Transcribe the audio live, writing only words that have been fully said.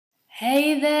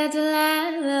Hey there,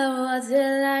 Delilah, what's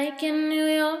it like in New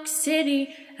York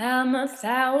City? I'm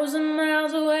 1,000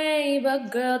 miles away, but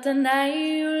girl, tonight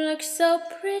you look so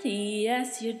pretty,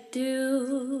 yes you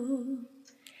do.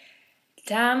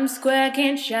 Times Square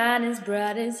can't shine as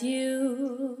bright as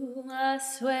you, I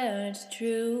swear it's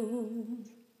true.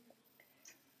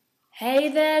 Hey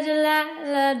there,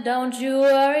 Delilah, don't you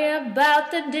worry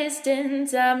about the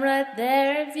distance, I'm right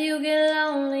there if you get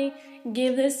lonely.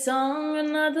 Give this song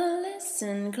another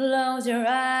listen, close your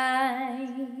eyes.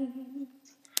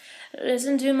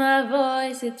 Listen to my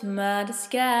voice, it's my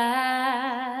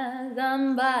disguise,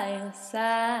 I'm by your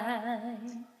side.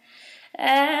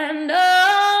 And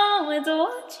oh, it's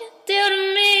what you do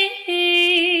to me.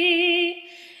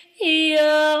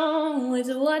 Oh,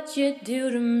 it's what you do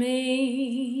to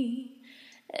me.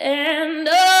 And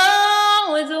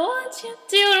oh, it's what you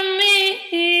do to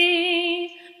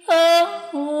me.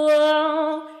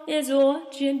 Oh, it's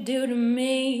what you do to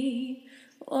me.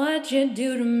 What you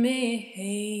do to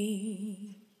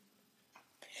me.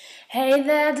 Hey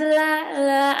there,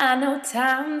 Delilah, I know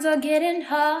times are getting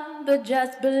hard, but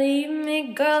just believe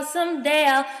me, girl, someday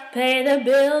I'll pay the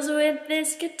bills with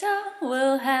this guitar.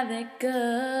 We'll have it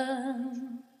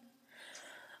good.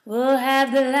 We'll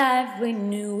have the life we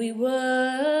knew we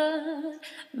would.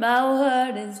 My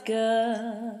word is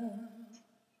good.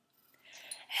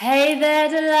 Hey there,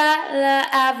 Delilah,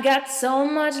 I've got so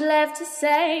much left to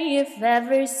say. If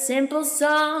every simple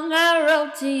song I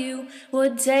wrote to you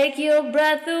would take your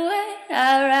breath away,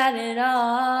 I'd write it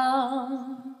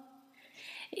all.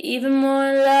 Even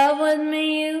more love with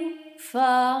me you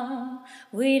fall,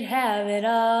 we'd have it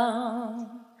all.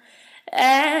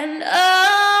 And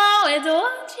oh, it's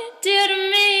what you do to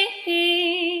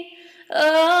me.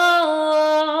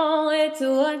 Oh, it's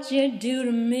what you do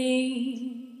to me.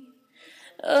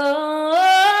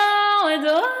 Oh, it's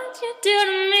what you do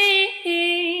to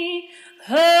me.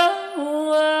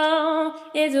 Oh,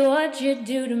 it's what you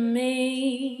do to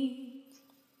me.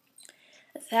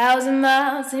 1,000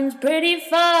 miles seems pretty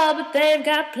far, but they've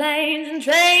got planes and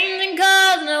trains and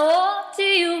cars, and I walk to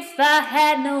you if I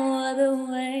had no other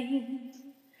way.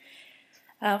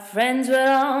 Our friends would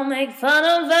all make fun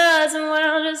of us, and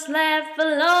we'll just laugh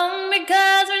along,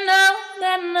 because we know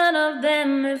that none of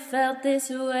them have felt this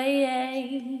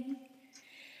way.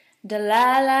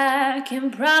 Delilah, I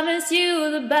can promise you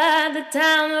that by the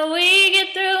time that we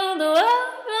get through, the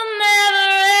world will never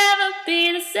ever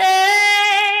be the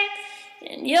same,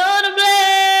 and you're to blame.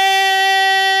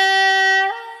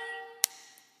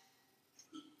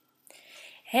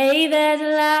 Hey there,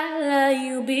 Delilah,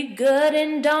 you be good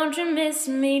and don't you miss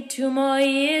me. 2 more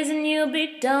years and you'll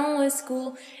be done with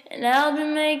school, and I'll be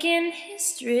making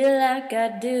history like I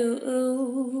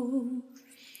do.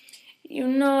 You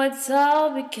know it's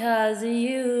all because of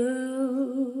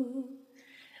you.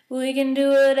 We can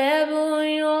do whatever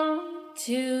we want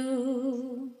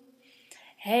to.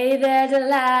 Hey there,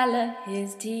 Delilah,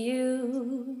 here's to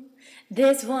you.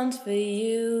 This one's for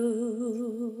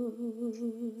you.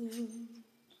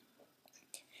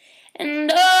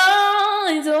 And oh,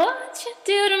 it's what you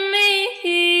do to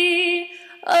me.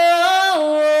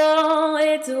 Oh,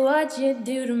 it's what you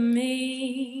do to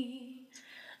me.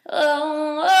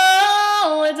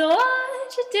 Oh, it's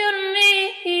what you do to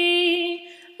me.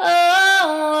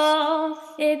 Oh,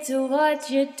 it's what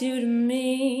you do to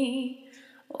me.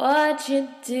 What you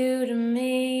do to me.